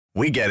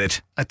We get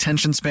it.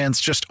 Attention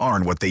spans just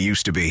aren't what they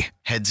used to be.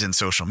 Heads in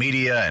social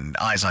media and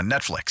eyes on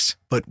Netflix.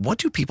 But what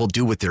do people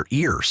do with their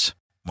ears?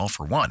 Well,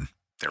 for one,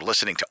 they're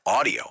listening to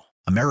audio.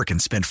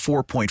 Americans spend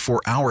 4.4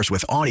 hours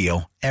with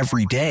audio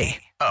every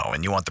day. Oh,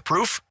 and you want the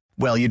proof?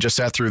 Well, you just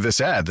sat through this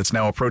ad that's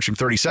now approaching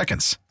 30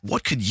 seconds.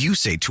 What could you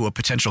say to a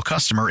potential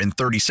customer in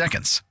 30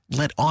 seconds?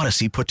 Let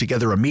Odyssey put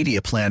together a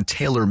media plan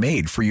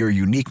tailor-made for your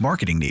unique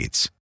marketing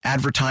needs.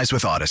 Advertise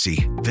with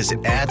Odyssey.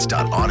 Visit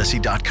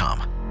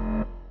ads.odyssey.com.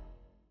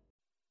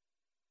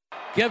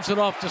 Gives it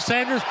off to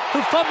Sanders,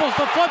 who fumbles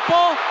the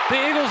football.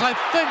 The Eagles, I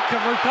think,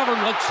 have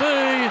recovered. Let's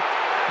see.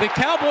 The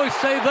Cowboys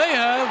say they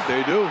have.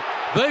 They do.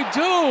 They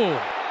do.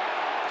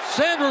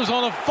 Sanders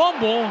on a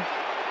fumble.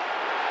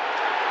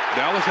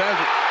 Dallas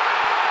has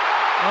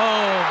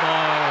Oh,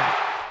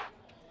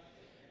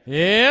 my.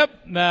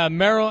 Yep.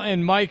 Merrill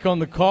and Mike on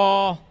the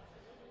call.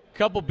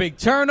 Couple big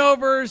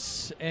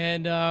turnovers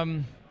and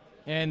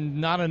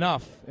not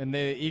enough. And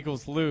the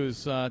Eagles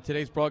lose.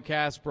 Today's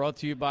broadcast brought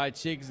to you by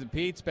Chigs and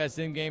Pete's. Best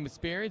in-game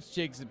experience.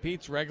 Chigs and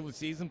Pete's, regular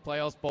season,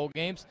 playoffs, bowl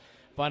games.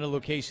 Find a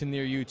location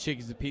near you,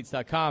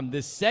 chigsandpete's.com.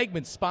 This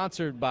segment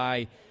sponsored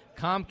by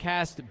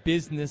Comcast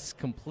Business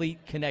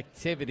Complete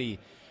Connectivity.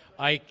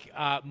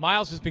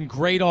 Miles has been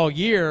great all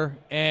year,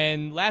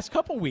 and last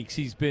couple weeks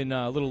he's been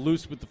a little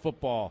loose with the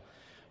football,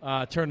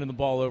 turning the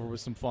ball over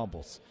with some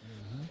fumbles.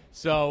 Mm-hmm.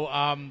 So,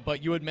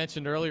 but you had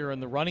mentioned earlier in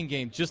the running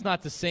game, just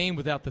not the same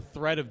without the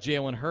threat of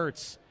Jalen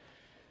Hurts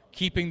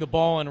keeping the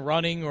ball and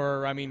running.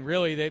 Or,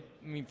 really,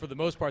 for the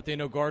most part, they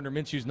know Gardner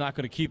Minshew's not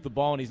going to keep the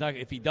ball, and he's not.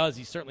 If he does,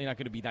 he's certainly not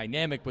going to be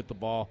dynamic with the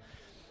ball.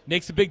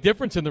 Makes a big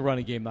difference in the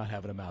running game not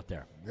having him out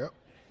there. Yep.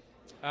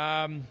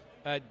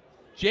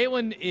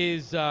 Jalen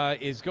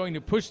is going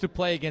to push to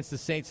play against the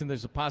Saints, and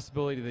there's a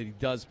possibility that he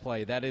does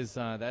play. That is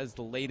the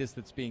latest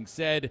that's being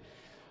said.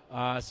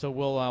 So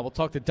we'll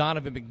talk to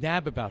Donovan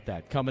McNabb about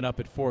that coming up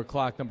at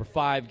 4:00. Number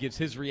 5 gives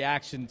his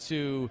reaction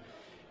to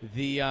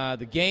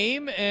the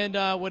game and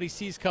what he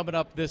sees coming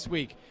up this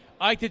week.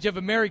 Ike, did you have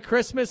a Merry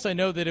Christmas? I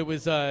know that it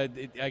was I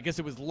guess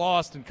it was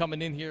lost and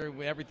coming in here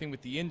with everything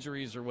with the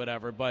injuries or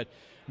whatever. But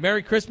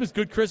Merry Christmas,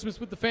 good Christmas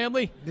with the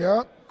family.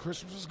 Yeah,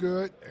 Christmas was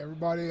good.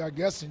 Everybody, I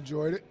guess,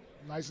 enjoyed it.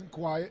 Nice and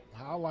quiet.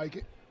 I like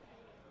it.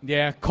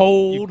 Yeah,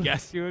 cold. You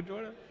guess you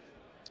enjoyed it?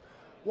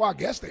 Well, I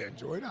guess they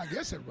enjoyed it. I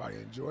guess everybody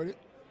enjoyed it.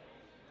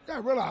 Yeah, I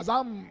realize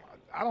I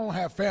don't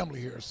have family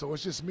here, so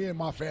it's just me and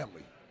my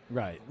family.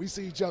 Right. We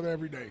see each other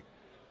every day.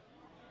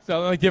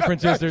 So the only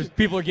difference is there's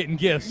people are getting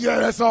gifts. Yeah,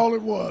 that's all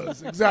it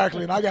was.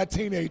 Exactly. And I got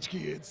teenage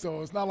kids,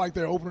 so it's not like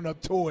they're opening up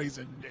toys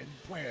and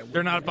playing with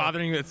They're not me.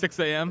 bothering you at 6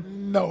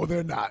 a.m.? No,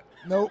 they're not.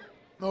 Nope.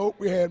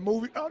 We had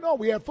movie. Oh, no,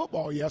 we had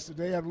football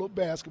yesterday. Had a little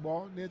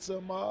basketball, and did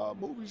some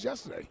movies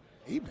yesterday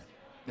evening.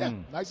 Yeah,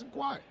 nice and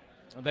quiet.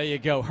 Well, there you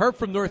go. Herb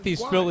from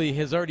Northeast Philly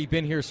has already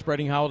been here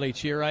spreading holiday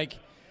cheer, Ike.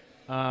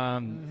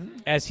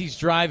 As he's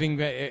driving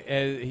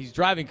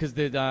because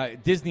the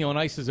Disney on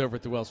Ice is over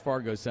at the Wells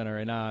Fargo Center,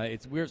 and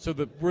it's weird. So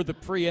we're the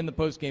pre and the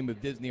post game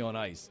of Disney on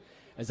Ice.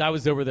 As I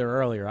was over there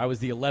earlier, I was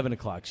the 11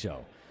 o'clock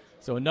show.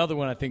 So another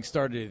one I think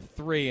started at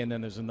 3, and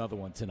then there's another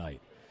one tonight.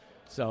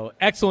 So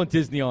excellent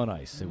Disney on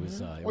Ice. It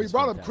was. Well, you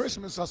brought up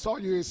Christmas. I saw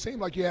you. It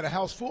seemed like you had a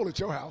house full at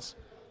your house.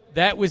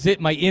 That was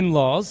it. My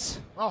in-laws.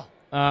 Oh.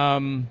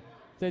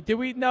 Did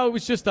we? No, it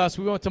was just us.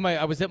 We went to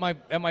I was at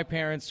my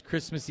parents'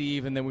 Christmas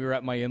Eve, and then we were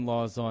at my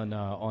in-laws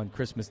on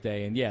Christmas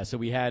Day. And yeah, so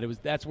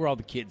that's where all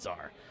the kids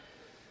are.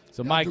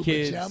 So my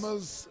kids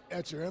pajamas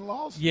at your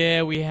in-laws.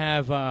 Yeah, we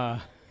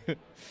have.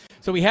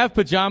 So we have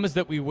pajamas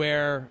that we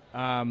wear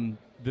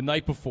the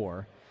night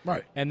before.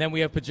 Right. And then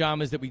we have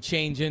pajamas that we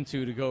change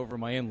into to go over to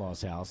my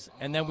in-laws' house.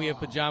 And then we have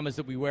pajamas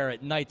that we wear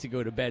at night to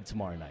go to bed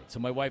tomorrow night.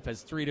 So my wife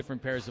has 3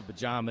 different pairs of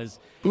pajamas.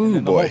 And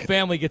then the whole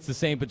family gets the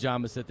same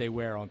pajamas that they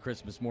wear on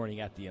Christmas morning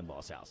at the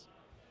in-laws' house.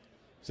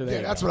 So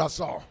yeah, that's what I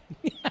saw.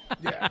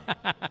 Yeah,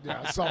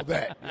 I saw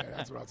that. Yeah,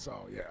 that's what I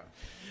saw, yeah.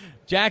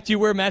 Jack, do you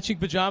wear matching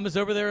pajamas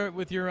over there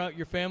with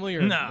your family?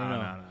 Or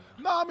No.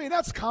 No, I mean,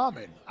 that's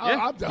common.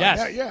 Yeah. I've done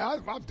that. Yeah,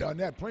 I've done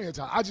that plenty of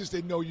times. I just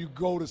didn't know you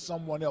go to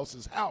someone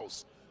else's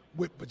house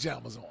with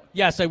pajamas on.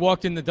 Yes, I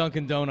walked into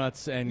Dunkin'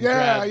 Donuts and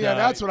grabbed,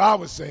 that's what I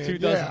was saying. 2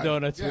 dozen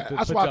donuts with the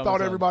that's why I thought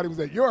pajamas on. everybody was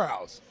at your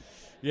house.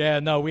 Yeah,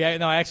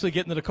 I actually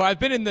get into the car. I've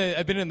been in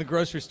the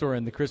grocery store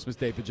in the Christmas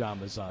Day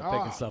pajamas,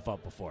 picking stuff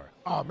up before.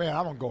 Oh man,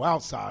 I don't go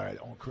outside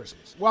on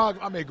Christmas. Well,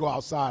 I may go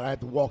outside. I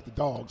had to walk the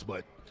dogs,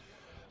 but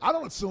I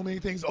don't assume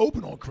anything's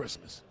open on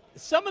Christmas.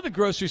 Some of the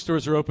grocery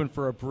stores are open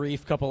for a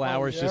brief couple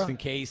hours yeah? just in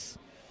case,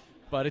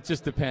 but it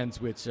just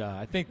depends which.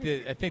 I think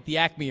the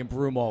Acme and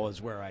Brew Mall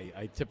is where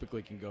I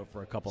typically can go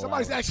for a couple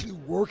Somebody's hours. actually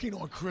working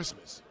on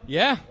Christmas.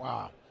 Yeah.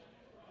 Wow.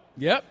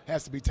 Yep.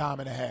 Has to be time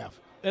and a half.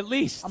 At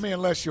least. I mean,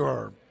 unless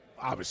you're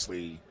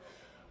obviously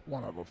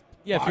one of a if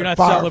you're not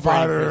celebrating Christmas.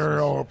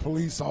 firefighter or a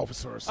police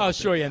officer or something. Oh,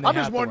 sure, yeah. I'm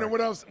just wondering what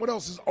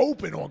else is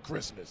open on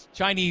Christmas.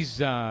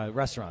 Chinese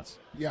restaurants.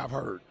 Yeah, I've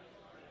heard.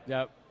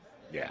 Yep.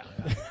 Yeah.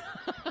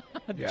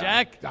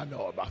 Jack, I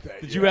know about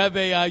that. did you have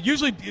a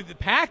usually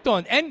packed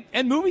on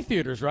and movie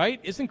theaters, right?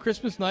 Isn't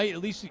Christmas night, at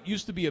least it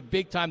used to be a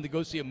big time to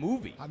go see a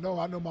movie? I know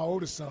my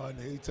oldest son,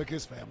 he took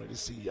his family to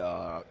see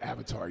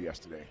Avatar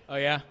yesterday. Oh,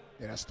 yeah?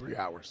 Yeah, that's 3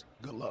 hours.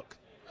 Good luck.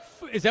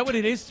 Is that what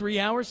it is, 3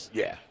 hours?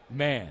 Yeah.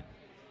 Man.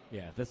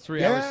 Yeah, that's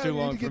 3 hours too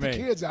long to for get me.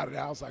 the kids out of the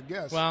house, I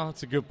guess. Well,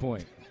 that's a good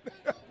point.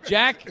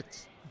 Jack,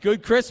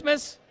 good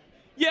Christmas?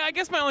 Yeah, I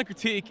guess my only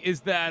critique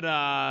is that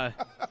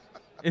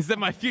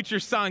my future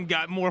son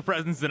got more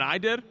presents than I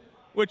did,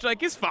 which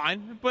is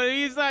fine, but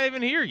he's not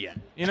even here yet.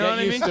 You know what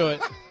I mean? Get used to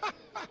it.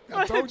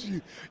 I told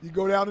you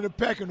go down in the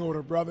pecking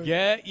order, brother.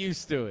 Get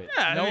used to it.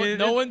 Yeah,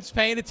 no one's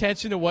paying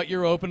attention to what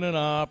you're opening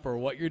up or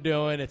what you're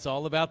doing. It's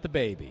all about the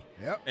baby.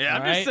 Yep. Yeah,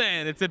 I'm All just right.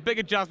 saying it's a big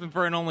adjustment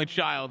for an only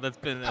child that's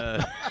been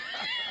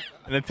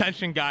an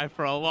attention guy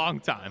for a long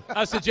time.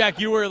 Oh, so Jack,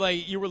 you were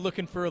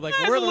looking for where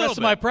Just are a the little rest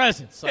of my bit.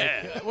 presents? Like,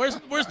 Yeah.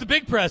 where's the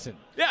big present?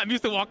 Yeah, I'm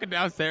used to walking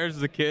downstairs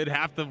as a kid.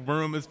 Half the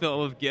room is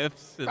filled with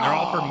gifts, and they're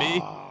all for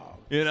me.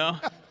 You know.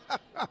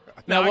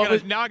 Now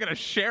I gotta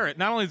share it.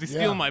 Not only is he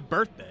stealing my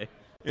birthday,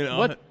 you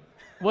know.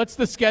 What's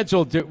the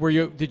schedule?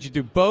 Did you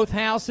do both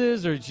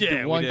houses or did you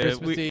do one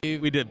Christmas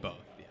Eve? We did both.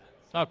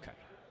 Yeah. Okay.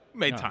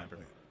 Made time for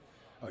me.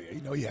 Oh,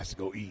 yeah, he has to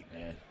go eat,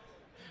 man.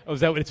 Oh,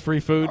 is that what it's free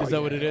food? Oh, Is that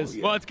yeah, what it is? oh,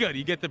 yeah. Well, it's good.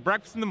 You get the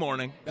breakfast in the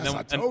morning. That's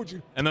what I told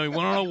you. And then we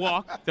went on a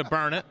walk to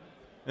burn it,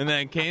 and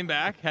then came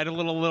back, had a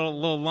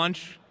little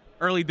lunch,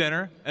 early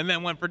dinner, and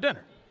then went for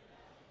dinner.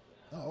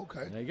 Oh,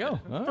 okay. There you go.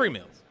 All 3 right.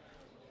 meals.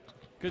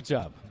 Good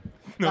job.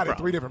 No Not problem. at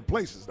 3 different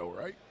places, though,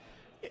 right?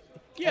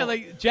 Yeah,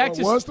 like Jack Oh, it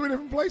just was 3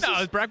 different places?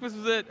 No, breakfast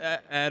was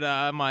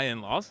at my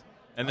in-laws,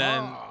 and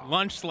then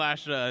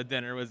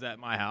lunch/dinner was at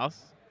my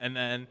house, and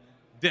then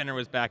dinner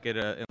was back at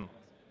in-laws.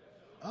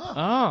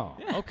 Oh,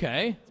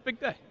 okay. It's a big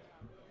day.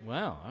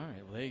 Wow. All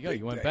right. Well, there you go.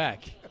 Big You went day.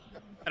 back.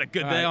 Had a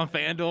good All day right. on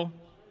FanDuel.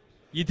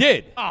 You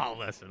did. Oh,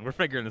 listen, we're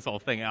figuring this whole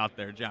thing out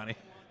there, Johnny.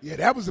 Yeah,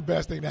 that was the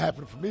best thing that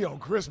happened for me on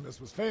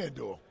Christmas was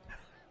FanDuel.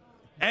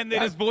 And they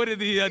just voided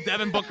the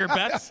Devin Booker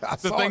bets. I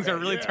So saw things that, are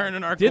really yeah.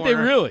 turning our Did corner.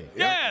 they really?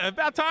 Yeah,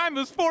 about time. It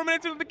was 4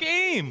 minutes into the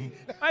game.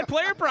 I had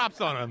player props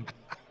on them.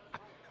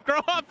 Grow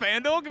up,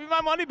 FanDuel. Give me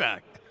my money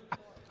back.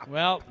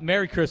 Well,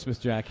 Merry Christmas,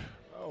 Jack.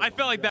 I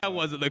felt like that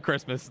wasn't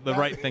the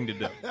right thing to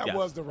do. That Yes.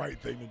 was the right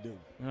thing to do.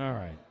 All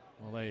right.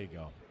 Well, there you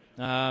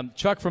go.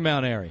 Chuck from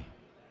Mount Airy.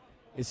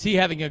 Is he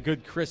having a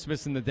good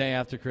Christmas in the day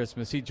after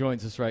Christmas? He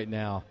joins us right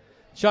now.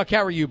 Chuck,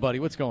 how are you, buddy?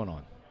 What's going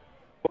on?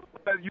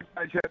 You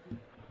guys had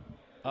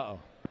Uh-oh.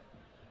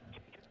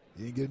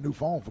 You didn't get a new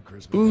phone for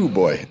Christmas. Ooh,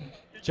 boy.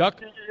 Chuck,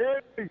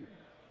 Hey,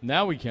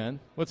 now we can.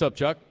 What's up,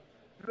 Chuck?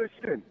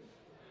 listen.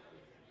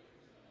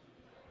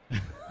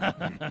 All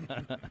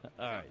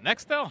right.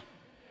 Next, though.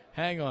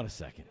 Hang on a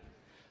second.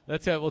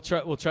 We'll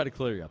try to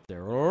clear you up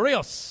there.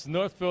 Rios,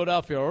 North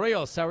Philadelphia.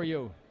 Rios, how are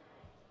you?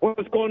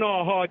 What's going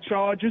on, Hard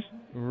Chargers?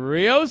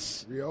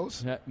 Rios?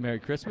 Rios? Merry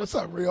Christmas.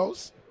 What's up,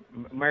 Rios?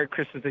 Merry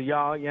Christmas to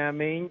y'all, you know what I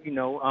mean? You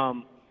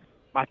know,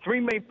 my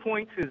 3 main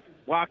points is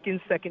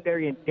Watkins,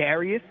 secondary, and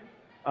Darius.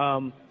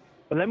 But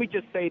let me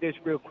just say this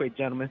real quick,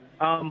 gentlemen.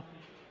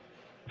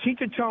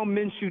 Cheech-a-Chong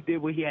Minshew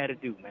did what he had to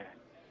do, man.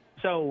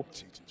 So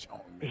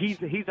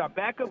he's our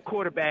backup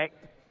quarterback.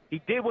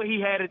 He did what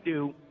he had to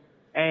do,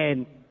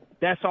 and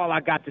that's all I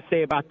got to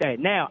say about that.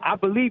 Now, I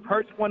believe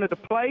Hurts wanted to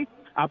play.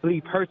 I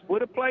believe Hurts would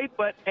have played,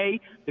 but,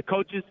 the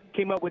coaches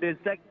came up with an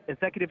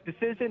executive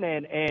decision,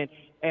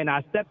 and I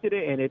accepted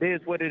it, and it is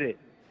what it is.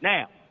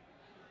 Now,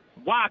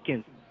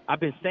 Watkins,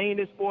 I've been saying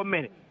this for a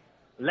minute.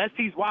 Unless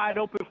he's wide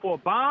open for a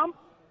bomb,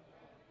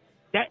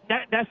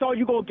 that's all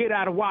you're going to get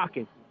out of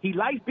Watkins. He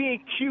likes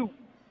being cute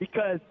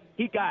because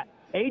he got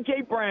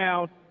A.J.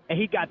 Brown and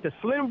he got the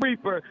Slim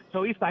Reaper,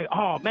 so he's like,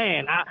 oh,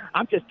 man,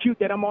 I'm just cute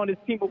that I'm on this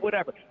team or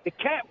whatever. The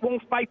cat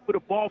won't fight for the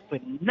ball for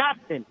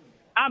nothing.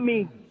 I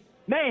mean,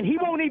 man, he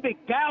won't even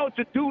gouge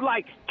or do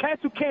like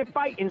cats who can't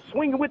fight and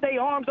swing with their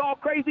arms all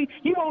crazy.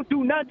 He won't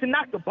do nothing to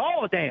knock the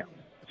ball down.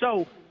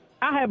 So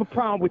I have a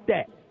problem with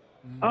that.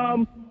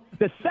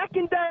 The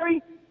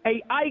secondary,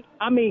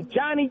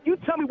 Johnny, you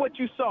tell me what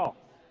you saw.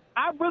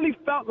 I really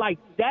felt like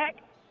Dak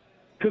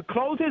could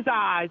close his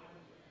eyes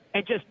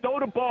and just throw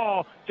the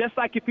ball just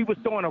like if he was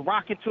throwing a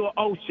rock into an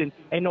ocean,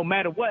 and no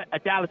matter what, a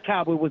Dallas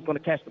Cowboy was going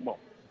to catch the ball.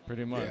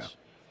 Pretty much.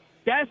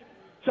 Yeah.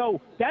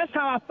 That's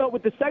how I felt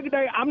with the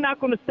secondary. I'm not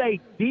going to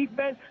say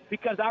defense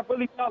because I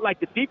really felt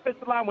like the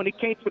defensive line when it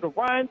came to the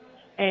run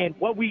and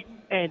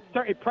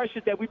certain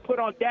pressures that we put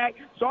on Dak.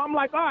 So I'm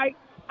like, all right,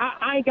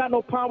 I ain't got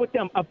no problem with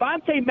them.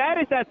 Avonte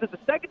Maddox as the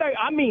secondary,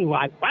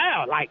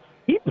 wow,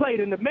 he played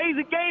an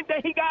amazing game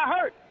that he got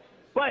hurt.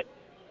 But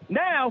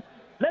now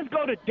let's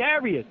go to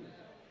Darius.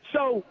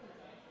 So,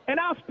 and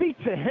I'll speak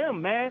to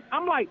him, man.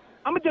 I'm going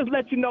to just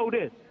let you know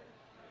this.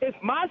 If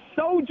my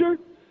soldier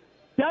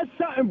does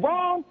something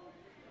wrong,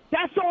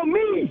 that's on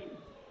me.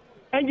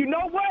 And you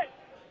know what?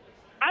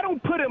 I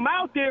don't put him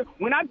out there.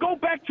 When I go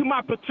back to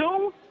my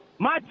platoon,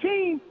 my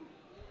team,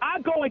 I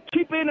go and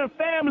keep it in the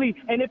family.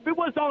 And if it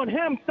was on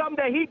him, something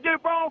that he did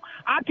wrong,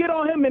 I get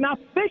on him and I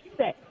fix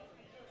that.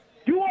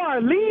 You are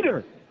a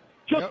leader.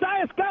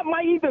 Josiah Scott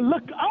might even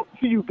look up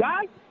to you,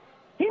 guys.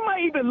 He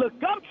might even look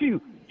up to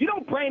you. You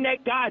don't bring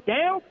that guy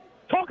down.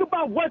 Talk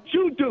about what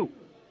you do.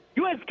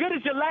 You as good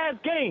as your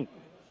last game.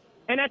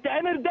 And at the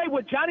end of the day,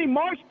 with Johnny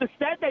Marsh, the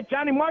stat that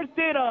Johnny Marsh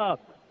did,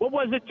 what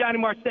was it Johnny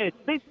Marsh said?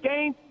 6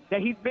 games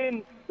that he's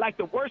been like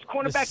the worst cornerback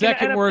in the NFL. The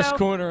second worst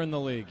corner in the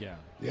league,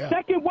 yeah.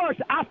 Second worst.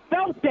 I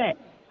felt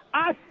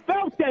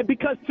that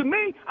because to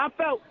me, I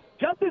felt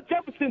Justin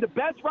Jefferson, the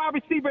best wide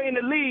receiver in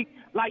the league,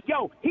 like,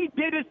 yo, he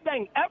did his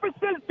thing. Ever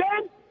since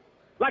then,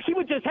 like he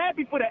was just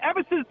happy for that.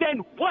 Ever since then,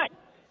 what?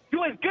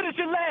 You as good as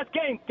your last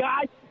game,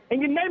 guys. And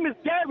your name is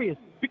Darius.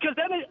 Because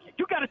then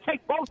you got to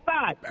take both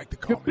sides.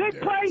 Your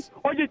big play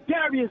or your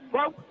Darius,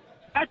 bro.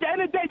 At the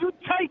end of the day,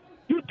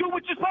 you do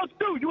what you're supposed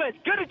to do. You as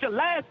good as your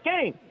last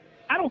game.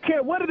 I don't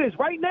care what it is.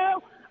 Right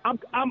now, I'm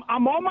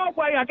on my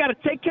way. I got to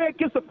take care of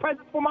get some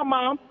presents for my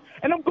mom.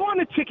 And I'm going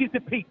to Chickies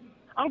and Pete's.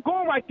 I'm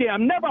going right there.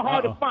 I'm never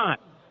hard to find.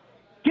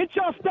 Get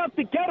y'all stuff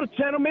together,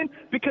 gentlemen,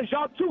 because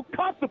y'all too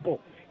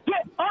comfortable.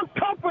 Get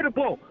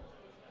uncomfortable.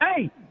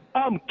 Hey,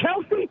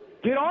 Kelsey,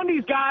 get on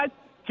these guys.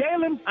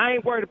 Jalen, I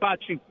ain't worried about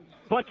you.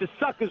 Bunch of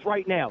suckers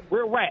right now.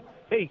 Real rat.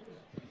 Peace.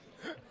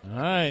 All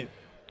right.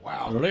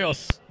 Wow.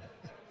 Rios.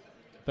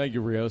 Thank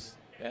you, Rios.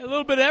 A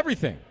little bit of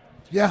everything.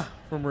 Yeah.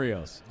 From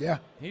Rios. Yeah.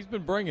 He's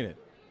been bringing it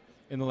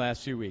in the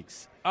last few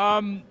weeks.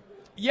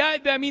 Yeah,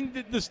 I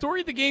mean, the story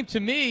of the game to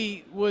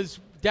me was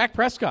Dak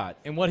Prescott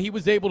and what he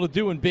was able to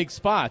do in big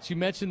spots. You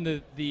mentioned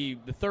the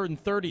 3rd and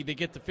 30. They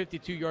get the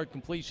 52-yard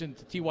completion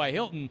to T.Y.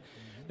 Hilton.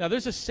 Now,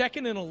 there's a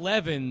 2nd and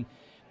 11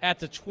 at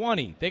the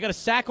 20. They got a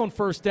sack on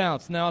first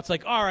downs. Now it's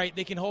like, all right,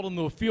 they can hold them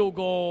to a field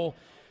goal,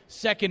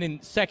 second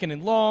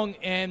and long,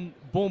 and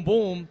boom,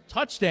 boom,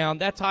 touchdown.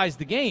 That ties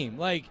the game.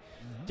 Like,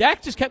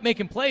 Dak just kept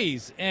making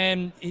plays,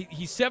 and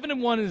he's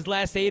 7-1 in his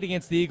last 8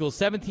 against the Eagles,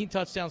 17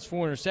 touchdowns,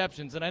 4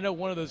 interceptions. And I know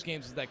one of those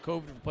games is that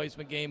COVID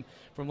replacement game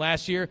from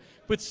last year,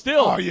 but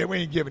still. Oh, yeah, we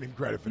ain't giving him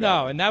credit for that.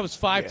 No, and that was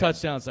 5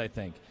 touchdowns, I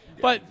think.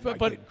 Yeah,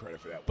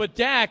 but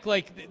Dak,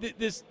 like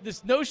this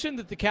notion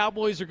that the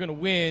Cowboys are going to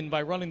win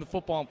by running the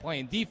football and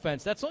playing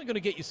defense, that's only going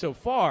to get you so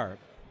far.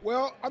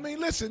 Well, I mean,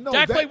 listen, no.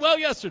 Dak played well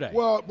yesterday.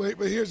 Well, but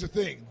here's the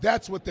thing.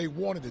 That's what they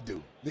wanted to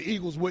do. The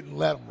Eagles wouldn't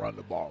let them run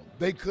the ball.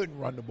 They couldn't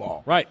run the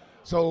ball. Right.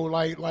 So,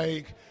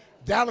 like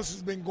Dallas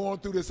has been going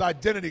through this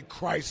identity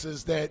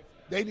crisis that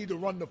they need to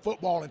run the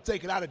football and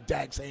take it out of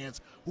Dak's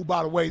hands, who,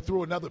 by the way,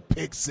 threw another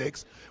pick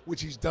six,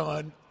 which he's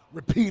done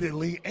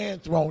repeatedly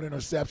and thrown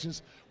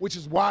interceptions, which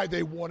is why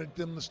they wanted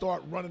them to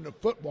start running the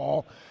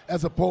football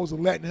as opposed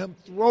to letting him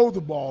throw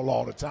the ball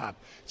all the time.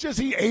 It's just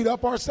he ate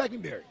up our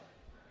secondary.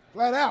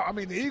 Flat out. I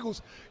mean, the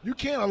Eagles, you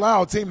can't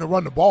allow a team to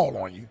run the ball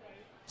on you.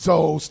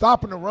 So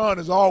stopping the run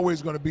is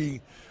always going to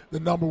be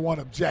the number one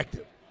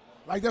objective.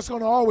 Like, that's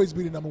going to always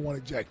be the number one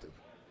objective.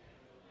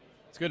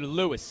 Let's go to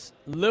Lewis.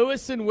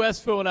 Lewis in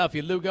West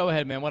Philadelphia. Lou, go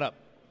ahead, man. What up?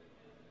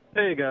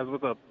 Hey, guys.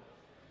 What's up?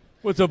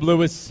 What's up,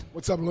 Lewis?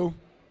 What's up, Lou?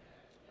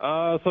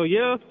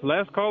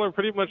 Last caller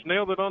pretty much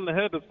nailed it on the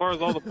head as far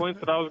as all the points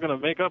that I was going to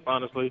make up,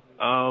 honestly.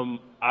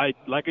 I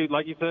like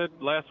you said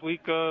last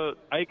week,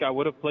 Ike, I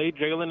would have played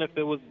Jalen if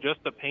it was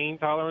just a pain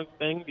tolerance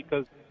thing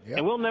because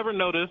and we'll never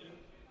know this,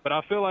 but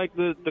I feel like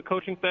the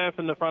coaching staff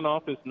and the front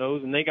office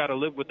knows, and they got to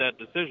live with that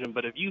decision.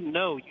 But if you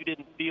know you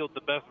didn't field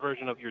the best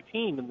version of your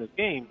team in this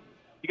game,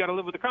 you got to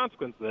live with the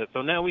consequence of that.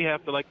 So now we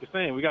have to, like you're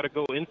saying, we got to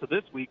go into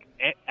this week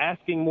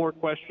asking more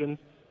questions,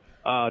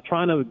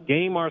 trying to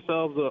game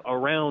ourselves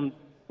around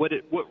what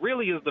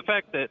really is the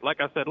fact that, like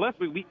I said last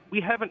week,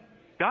 we haven't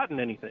gotten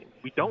anything.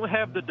 We don't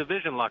have the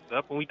division locked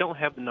up, and we don't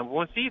have the number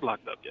one seed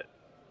locked up yet.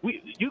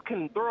 You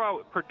can throw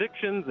out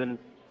predictions and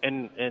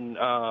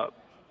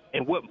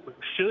what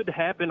should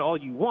happen all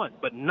you want,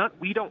 but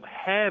we don't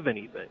have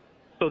anything.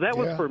 So that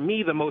was, for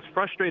me, the most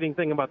frustrating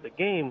thing about the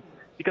game,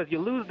 because you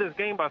lose this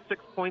game by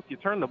 6 points, you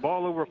turn the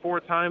ball over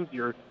 4 times,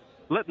 you're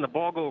letting the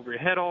ball go over your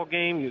head all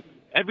game,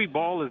 every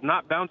ball is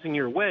not bouncing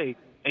your way,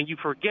 and you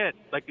forget,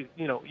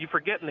 you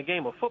forget in the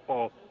game of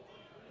football,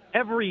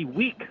 every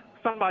week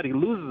somebody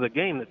loses a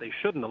game that they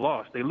shouldn't have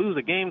lost. They lose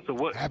a game to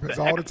what happens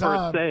the all experts the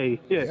time.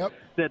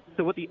 Say.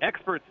 So what the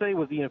experts say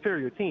was the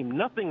inferior team.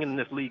 Nothing in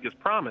this league is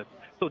promised.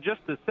 So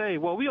just to say,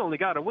 well, we only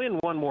got to win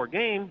one more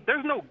game,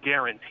 there's no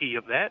guarantee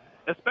of that,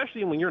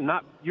 especially when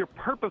you're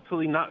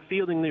purposefully not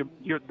fielding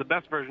the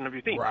best version of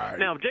your team. Right.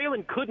 Now, if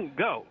Jalen couldn't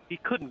go, he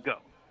couldn't go.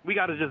 We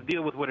got to just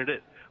deal with what it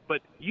is.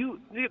 But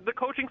the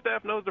coaching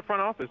staff knows, the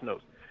front office knows.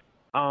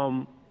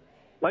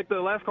 Like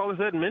the last caller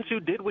said,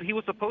 Minshew did what he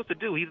was supposed to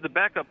do. He's the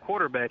backup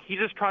quarterback. He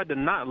just tried to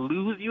not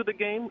lose you the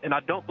game, and I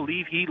don't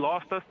believe he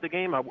lost us the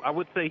game. I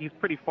would say he's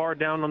pretty far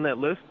down on that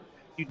list.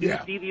 You do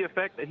see the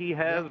effect that he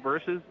has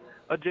versus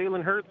a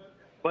Jalen Hurts,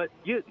 but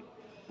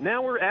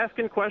now we're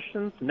asking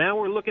questions. Now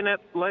we're looking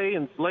at Slay,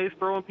 and Slay's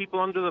throwing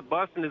people under the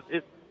bus, and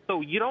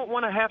so you don't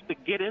want to have to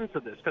get into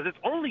this because it's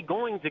only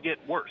going to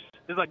get worse.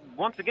 It's like,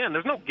 once again,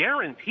 there's no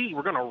guarantee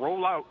we're going to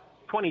roll out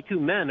 22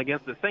 men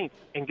against the Saints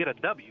and get a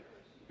W.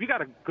 You got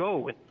to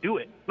go and do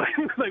it.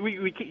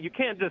 You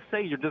can't just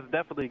say you're just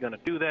definitely going to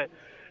do that.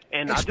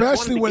 And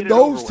especially when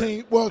those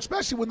teams,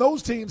 especially when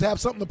those teams have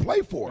something to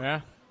play for.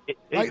 Yeah.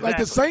 Like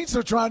the Saints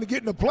are trying to get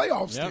in the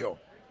playoffs still.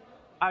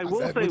 I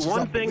will say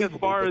one thing as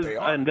far as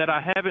and that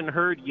I haven't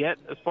heard yet,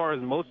 as far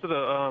as most of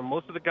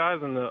the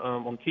guys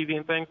on TV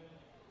and things.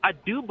 I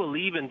do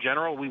believe in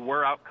general we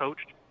were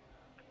outcoached.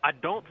 I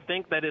don't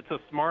think that it's a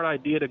smart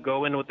idea to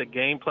go in with the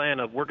game plan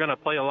of we're going to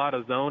play a lot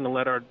of zone and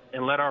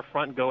let our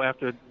front go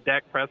after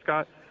Dak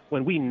Prescott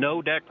when we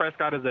know Dak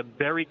Prescott is a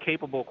very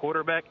capable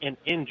quarterback. And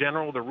in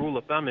general, the rule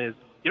of thumb is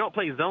you don't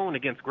play zone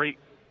against great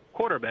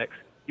quarterbacks.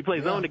 You play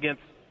zone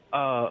against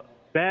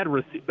bad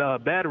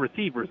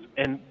receivers.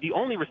 And the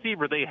only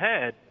receiver they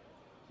had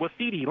was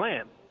CeeDee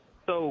Lamb.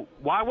 So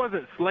why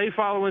wasn't Slay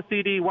following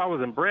CD? Why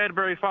wasn't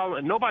Bradbury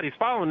following? Nobody's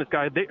following this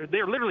guy.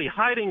 They're literally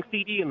hiding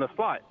CD in the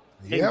slot.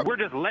 And we're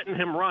just letting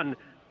him run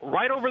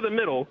right over the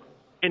middle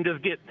and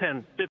just get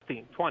 10,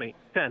 15, 20,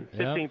 10,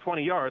 15,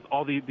 20 yards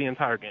all the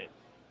entire game.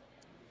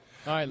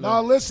 All right,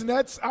 now, listen,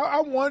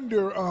 I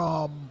wonder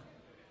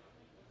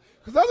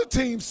because other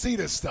teams see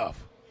this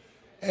stuff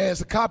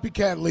as a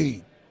copycat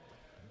lead.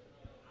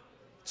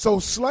 So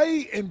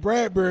Slay and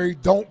Bradbury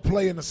don't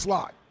play in the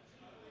slot.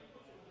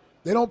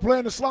 They don't play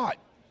in the slot.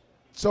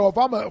 So if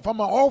I'm an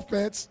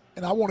offense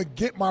and I want to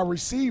get my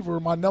receiver,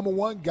 my number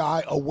one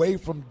guy, away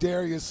from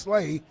Darius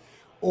Slay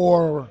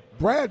or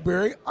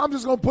Bradbury, I'm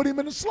just going to put him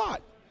in the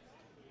slot.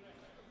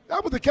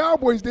 That's what the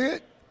Cowboys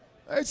did.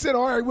 They said,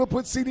 all right, we'll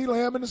put CeeDee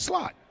Lamb in the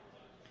slot.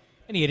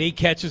 And he had 8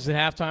 catches at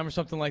halftime or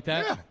something like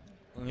that?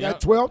 Yeah. He had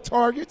 12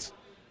 targets.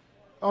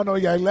 Oh, no,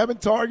 he had 11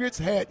 targets,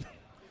 had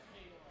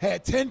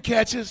 10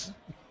 catches.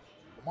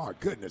 My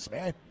goodness,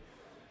 man.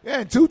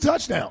 Yeah, and 2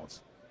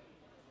 touchdowns.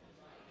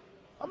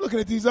 I'm looking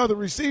at these other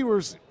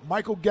receivers.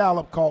 Michael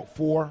Gallup caught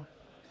 4.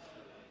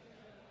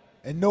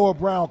 And Noah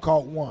Brown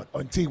caught 1.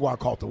 And T.Y.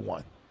 caught the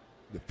 1.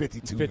 The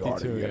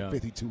 52-yarder. Yeah,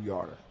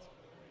 52-yarder.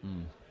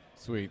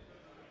 Sweet.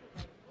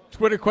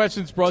 Twitter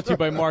questions brought to you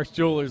by Mark's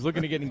Jewelers.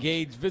 Looking to get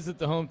engaged? Visit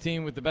the home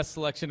team with the best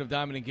selection of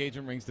diamond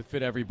engagement rings to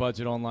fit every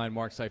budget online,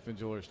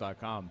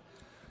 marks-jewelers.com.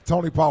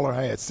 Tony Pollard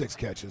had 6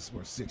 catches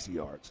for 60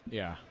 yards.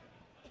 Yeah.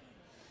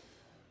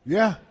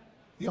 Yeah.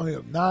 He only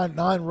had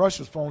 9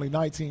 rushes for only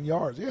 19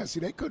 yards. Yeah, see,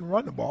 they couldn't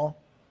run the ball.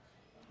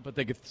 But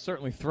they could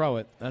certainly throw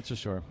it, that's for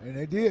sure. And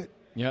they did.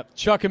 Yep.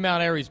 Chuck in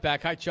Mount Airy's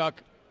back. Hi,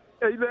 Chuck.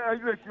 Hey,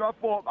 listen,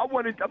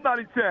 I'm not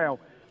in town.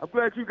 I'm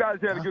glad you guys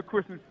had a good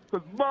Christmas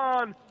because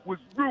mine was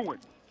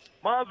ruined.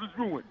 Mine was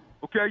ruined,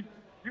 okay?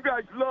 You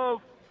guys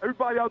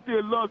everybody out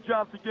there loves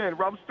Jonathan Gannon.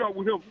 Right? I'm going to start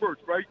with him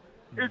first, right?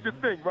 Here's the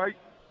thing, right?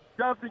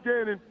 Jonathan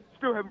Gannon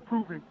still haven't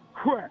proven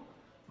crap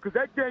because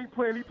that game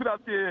plan he put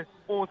out there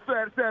on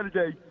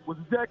Saturday was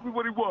exactly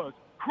what it was,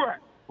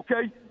 crap,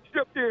 okay? You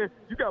sit up there,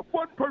 you got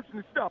one person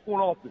to stop on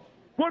offense,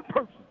 one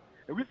person.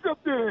 And we sit up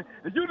there,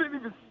 and you didn't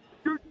even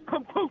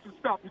come close to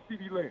stopping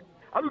CeeDee Lamb.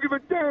 I don't give a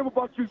damn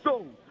about your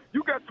zone.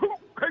 You got 2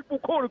 capable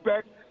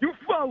quarterbacks. You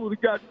follow the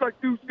guy, just like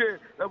you said,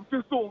 that was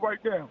just on right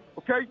now,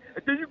 okay?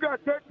 And then you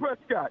got Dak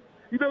Prescott.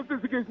 He does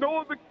this against no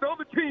other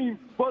team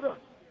but us.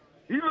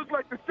 He looks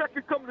like the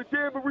second coming to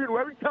Dan Marino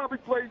every time he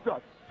plays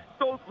us.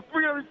 So for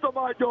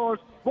 300-some-odd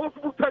yards,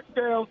 multiple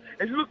touchdowns,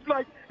 and it looks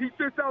like he's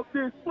just out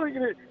there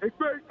slinging it and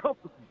very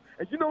comfortable.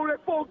 And you know what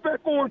that falls back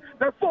on?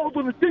 That falls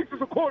on the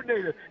defensive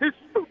coordinator. It's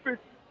stupid.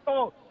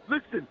 Oh,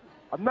 listen,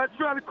 I'm not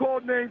trying to call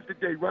names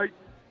today, right?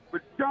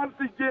 But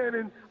Jonathan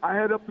Gannon, I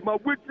had up to my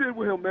wits end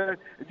with him, man.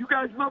 And you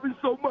guys love him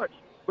so much.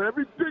 But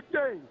every big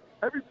game,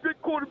 every big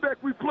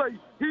quarterback we play,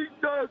 he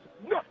does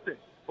nothing,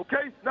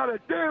 okay? Not a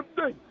damn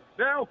thing.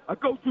 Now I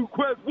go to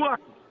Quez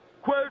Watkins.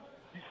 Quez,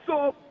 you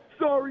soft,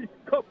 sorry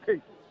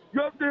cupcake.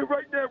 You're up there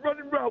right now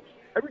running routes.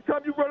 Every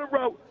time you run a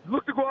route, you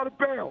look to go out of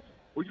bounds.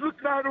 Or you look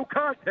to not no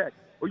contact.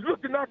 Or you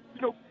look to not,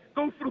 go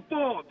for the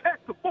ball,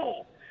 attack the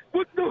ball.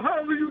 What the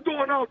hell are you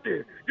doing out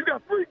there? You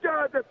got 3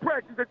 guys at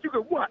practice that you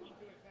can watch.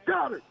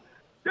 Goddard,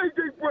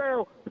 J.J.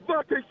 Brown,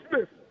 Devontae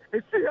Smith,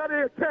 and see how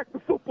they attack the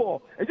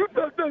football. And you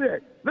done that.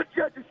 Let's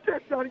get your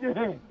stats out of your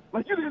hand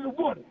like you didn't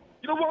want it.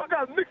 You know what? I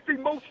got mixed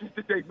emotions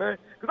today, man,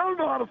 because I don't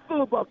know how to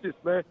feel about this,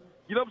 man.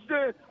 You know what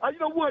I'm saying? You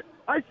know what?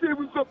 I said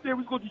we was up there,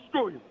 we was going to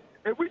destroy him.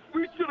 And we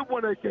should have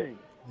won that game.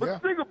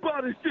 But the thing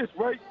about it is this,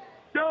 right?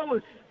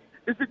 Dallas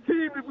is the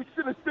team that we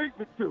sent a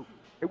statement to.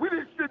 And we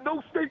didn't send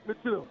no statement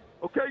to them,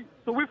 okay?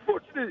 So we're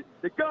fortunate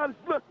that God has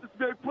blessed us to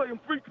be able to play them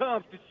 3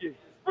 times this year.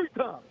 3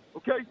 times,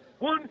 okay?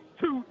 1,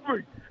 2,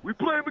 3. We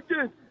play them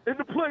again in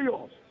the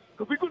playoffs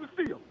because we're going to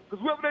see them.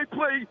 Because whoever they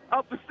play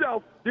out the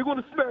South, they're going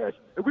to smash,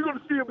 and we're going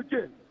to see them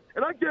again.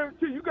 And I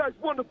guarantee you guys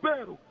won the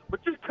battle, but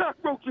these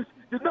cockroaches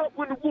did not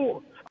win the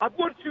war. I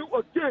want you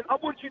again. I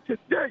want you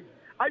today.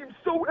 I am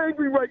so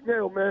angry right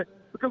now, man,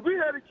 because we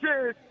had a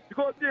chance to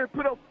go out there and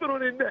put our foot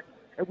on their neck.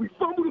 And we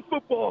fumbled the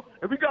football,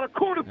 and we got a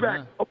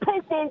quarterback, a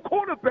Pro Bowl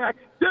quarterback,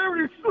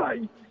 Darius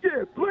Slay,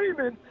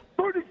 blaming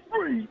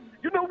 33.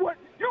 You know what?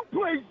 You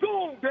play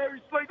zone,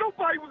 Darius Slay.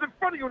 Nobody was in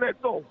front of you in that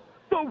zone.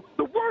 So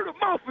the word of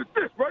mouth is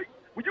this, right?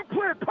 When you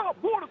play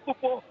top water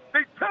football,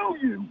 they tell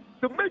you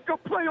to make a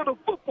play on the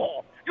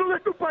football. You don't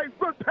let nobody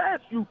run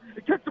past you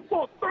and catch the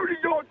ball 30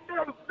 yards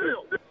down the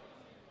field.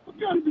 You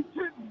got to be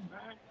kidding me,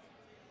 man.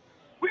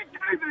 We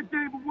gave that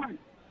game away.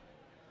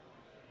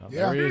 Oh,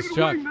 there he is,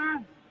 Chuck.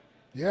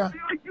 Yeah.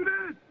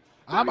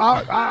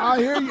 I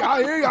hear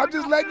you. I'm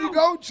just letting you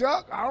go,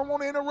 Chuck. I don't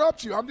want to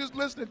interrupt you. I'm just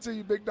listening to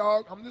you, big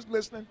dog. I'm just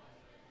listening.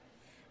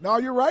 No,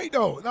 you're right,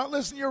 though. Not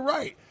listening, you're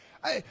right.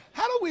 Hey,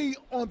 how do we,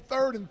 on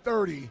 3rd and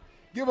 30,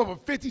 give up a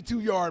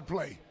 52-yard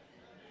play?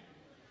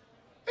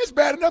 It's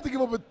bad enough to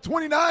give up a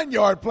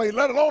 29-yard play,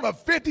 let alone a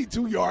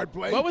 52-yard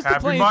play. What was Happy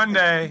the play?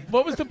 Monday.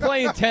 What was the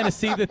play in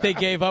Tennessee that they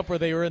gave up, where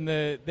they were in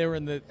the?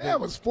 Yeah, it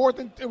was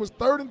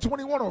 3rd and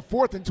 21 or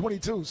 4th and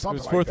 22,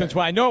 something like that. It was 4th and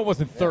 20. I know it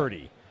wasn't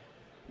 30.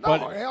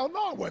 No, hell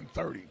no, it wasn't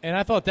 30. And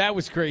I thought that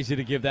was crazy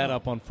to give that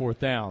up on 4th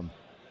down.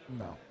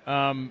 No.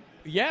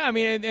 Yeah, I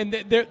mean, and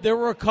there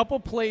were a couple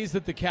plays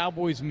that the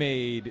Cowboys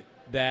made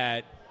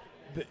that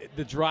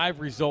the drive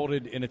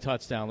resulted in a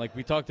touchdown. Like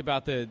we talked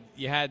about,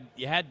 you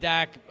had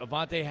Dak,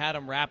 Avante had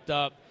him wrapped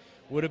up,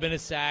 would have been a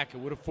sack, it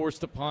would have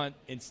forced a punt.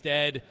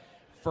 Instead,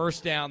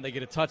 1st down, they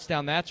get a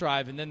touchdown that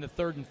drive, and then the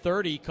 3rd and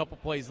 30, a couple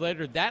plays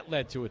later, that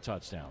led to a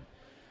touchdown.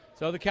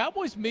 So the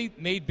Cowboys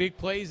made big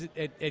plays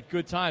at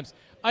good times.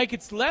 Ike,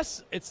 it's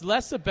less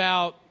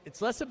about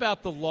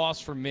the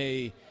loss for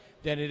me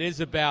than it is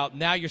about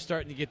now you're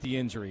starting to get the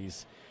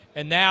injuries,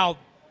 and now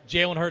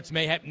Jalen Hurts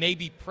may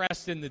be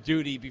pressed in the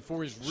duty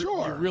before you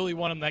really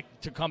want him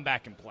to come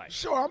back and play.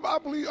 Sure, I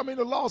believe. I mean,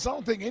 the loss. I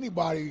don't think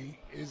anybody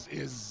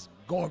is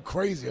going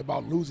crazy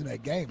about losing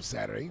that game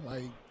Saturday.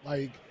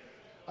 I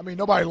mean,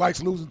 nobody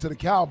likes losing to the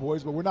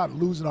Cowboys, but we're not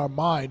losing our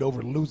mind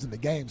over losing the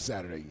game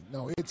Saturday.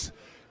 No, it's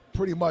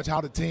pretty much how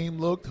the team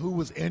looked, who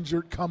was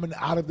injured coming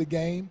out of the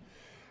game,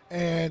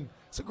 and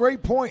it's a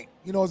great point.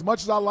 You know, as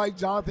much as I like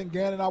Jonathan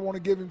Gannon, I want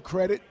to give him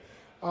credit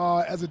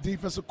as a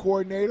defensive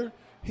coordinator.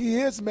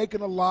 He is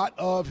making a lot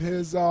of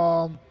his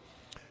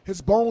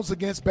bones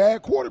against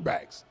bad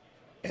quarterbacks.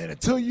 And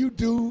until you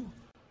do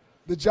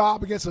the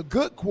job against a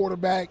good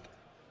quarterback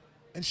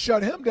and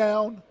shut him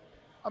down,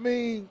 I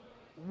mean,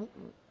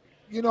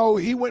 you know,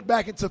 he went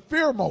back into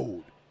fear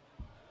mode.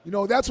 You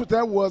know, that's what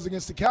that was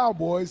against the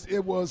Cowboys.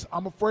 It was,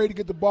 I'm afraid to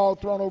get the ball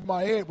thrown over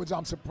my head, which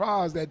I'm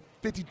surprised that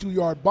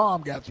 52-yard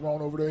bomb got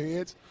thrown over their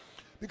heads,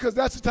 because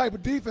that's the type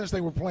of defense they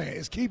were playing,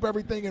 is keep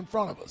everything in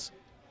front of us.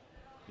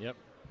 Yep.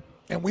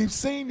 And we've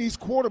seen these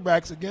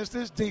quarterbacks against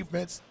this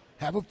defense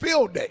have a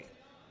field day.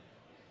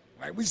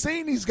 Like, we've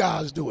seen these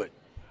guys do it.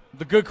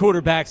 The good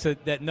quarterbacks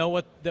that know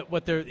what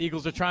their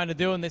Eagles are trying to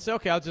do, and they say,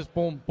 okay, I'll just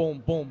boom,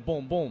 boom, boom,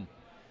 boom, boom.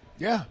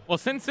 Yeah. Well,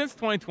 since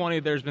 2020,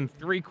 there's been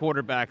 3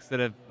 quarterbacks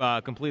that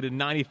have completed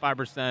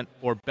 95%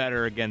 or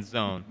better against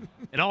zone,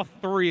 and all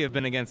 3 have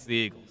been against the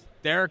Eagles.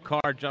 Derek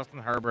Carr, Justin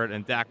Herbert,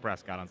 and Dak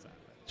Prescott on Saturday.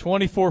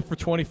 24 for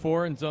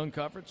 24 in zone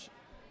coverage,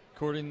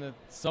 according to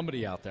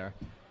somebody out there.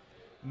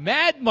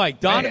 Mad Mike,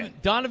 Donovan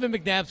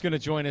McNabb's going to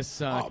join us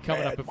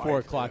coming up at 4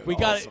 o'clock. We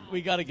got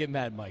to get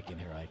Mad Mike in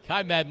here, Ike.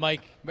 Hi, Mad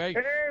Mike. Hey,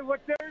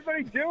 what's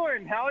everybody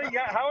doing? How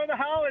are the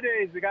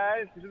holidays,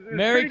 guys?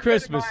 Merry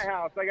Christmas. At my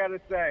house, I got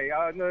to say.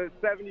 On the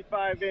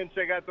 75-inch,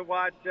 I got to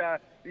watch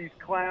these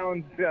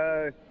clowns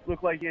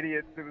look like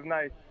idiots. It was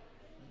nice.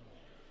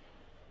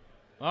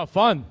 Oh,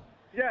 fun.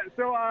 Yeah,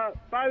 so,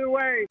 by the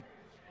way,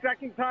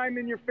 second time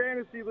in your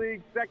fantasy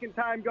league, second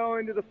time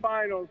going to the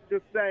finals,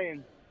 just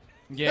saying.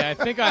 Yeah, I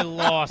think I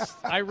lost.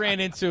 I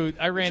ran into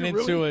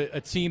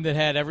a team that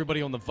had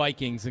everybody on the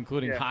Vikings,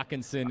 including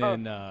Hawkinson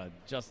and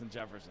Justin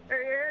Jefferson.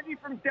 Hey, Andy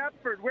from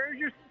Deptford, where's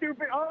your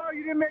stupid? Oh,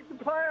 you didn't make the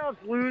playoffs,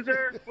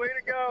 loser! Way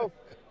to go!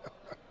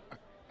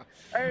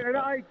 Hey, and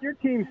your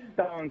team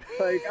stunk.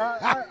 Like,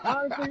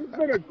 honestly, it's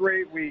been a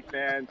great week,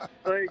 man.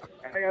 Like,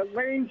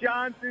 Lane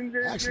Johnson's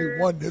injured. Actually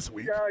won this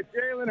week.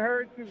 Jalen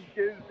Hurts is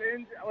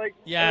in.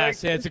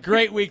 Yes, it's a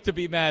great week to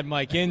be Mad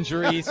Mike.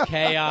 Injuries,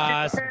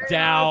 chaos,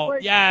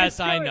 doubt. Yes,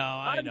 I know.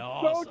 I'm so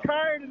awesome.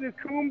 tired of this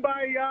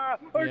kumbaya.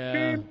 Our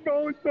team's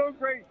going so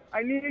great.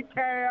 I need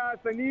chaos.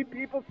 I need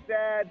people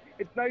sad.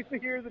 It's nice to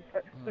hear the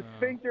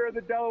sphincter of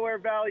the Delaware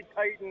Valley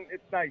Titan.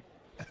 It's nice.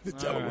 The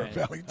Delaware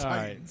Valley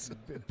Titans.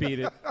 Right. Beat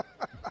it.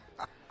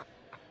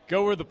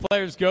 Go where the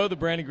players go. The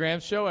Brandon Graham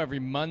Show every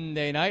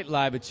Monday night,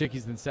 live at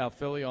Chickies in South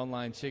Philly,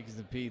 online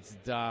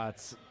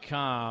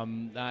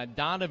chickiesandpete's.com.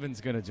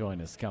 Donovan's going to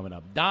join us coming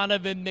up.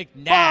 Donovan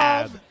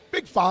McNabb.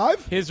 Big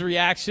 5. His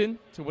reaction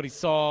to what he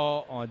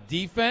saw on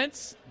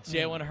defense.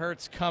 Jalen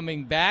Hurts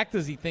coming back.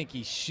 Does he think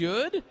he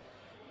should?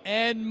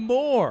 And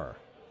more.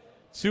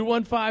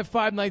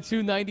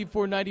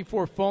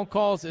 215-592-9494. Phone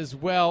calls as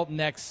well.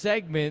 Next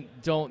segment.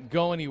 Don't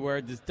go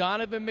anywhere. Does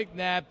Donovan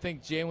McNabb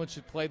think Jalen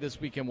should play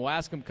this weekend? We'll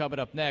ask him coming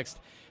up next.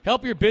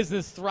 Help your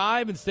business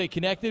thrive and stay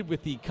connected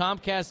with the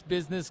Comcast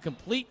Business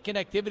Complete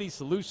Connectivity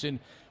Solution.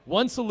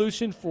 One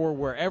solution for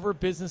wherever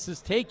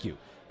businesses take you.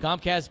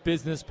 Comcast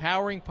Business,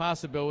 powering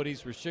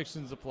possibilities.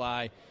 Restrictions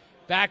apply.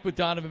 Back with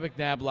Donovan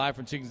McNabb live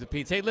from Chickens and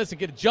Pete's. Hey, listen,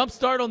 get a jump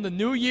start on the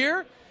new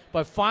year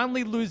by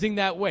finally losing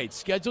that weight.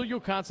 Schedule your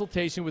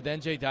consultation with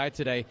NJ Diet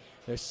today.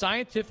 Their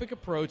scientific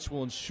approach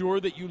will ensure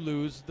that you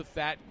lose the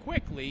fat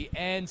quickly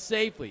and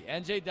safely.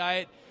 NJ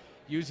Diet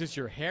uses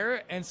your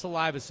hair and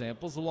saliva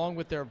samples along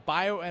with their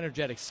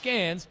bioenergetic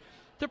scans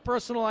to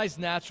personalized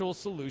natural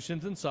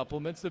solutions and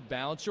supplements that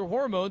balance your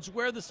hormones,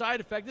 where the side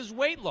effect is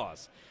weight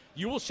loss.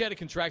 You will shed a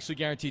contractually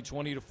guaranteed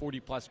 20 to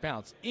 40-plus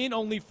pounds in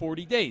only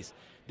 40 days.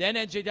 Then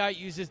NJ Diet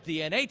uses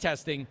DNA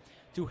testing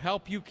to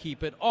help you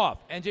keep it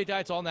off. NJ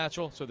Diet's all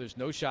natural, so there's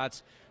no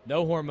shots,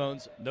 no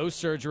hormones, no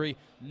surgery,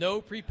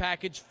 no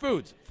prepackaged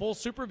foods. Full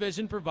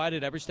supervision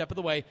provided every step of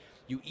the way.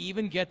 You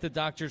even get the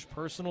doctor's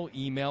personal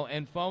email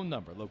and phone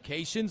number.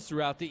 Locations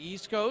throughout the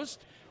East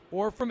Coast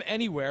or from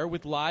anywhere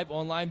with live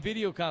online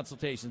video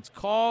consultations.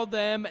 Call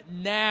them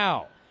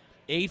now.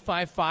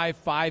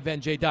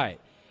 855-5NJ-DIET.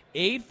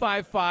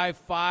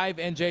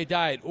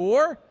 855-5NJ-DIET.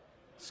 Or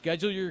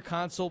schedule your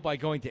consult by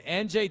going to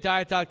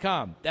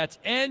njdiet.com. That's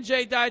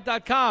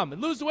njdiet.com.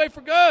 And lose the weight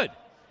for good.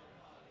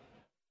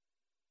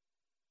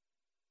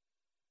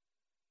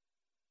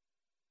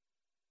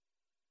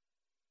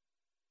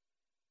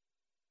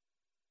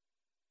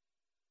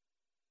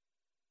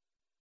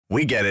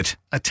 We get it.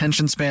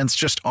 Attention spans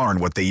just aren't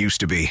what they used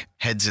to be.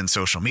 Heads in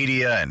social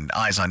media and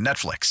eyes on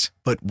Netflix.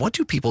 But what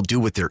do people do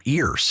with their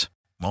ears?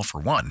 Well, for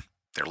one,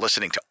 they're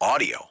listening to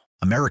audio.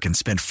 Americans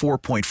spend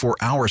 4.4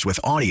 hours with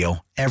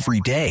audio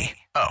every day.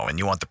 Oh, and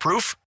you want the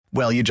proof?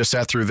 Well, you just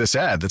sat through this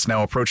ad that's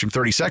now approaching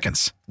 30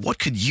 seconds. What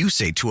could you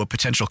say to a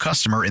potential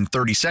customer in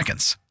 30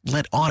 seconds?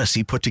 Let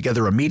Odyssey put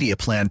together a media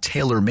plan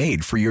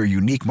tailor-made for your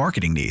unique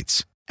marketing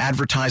needs.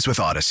 Advertise with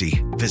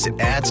Odyssey. Visit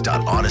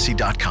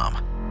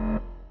ads.odyssey.com.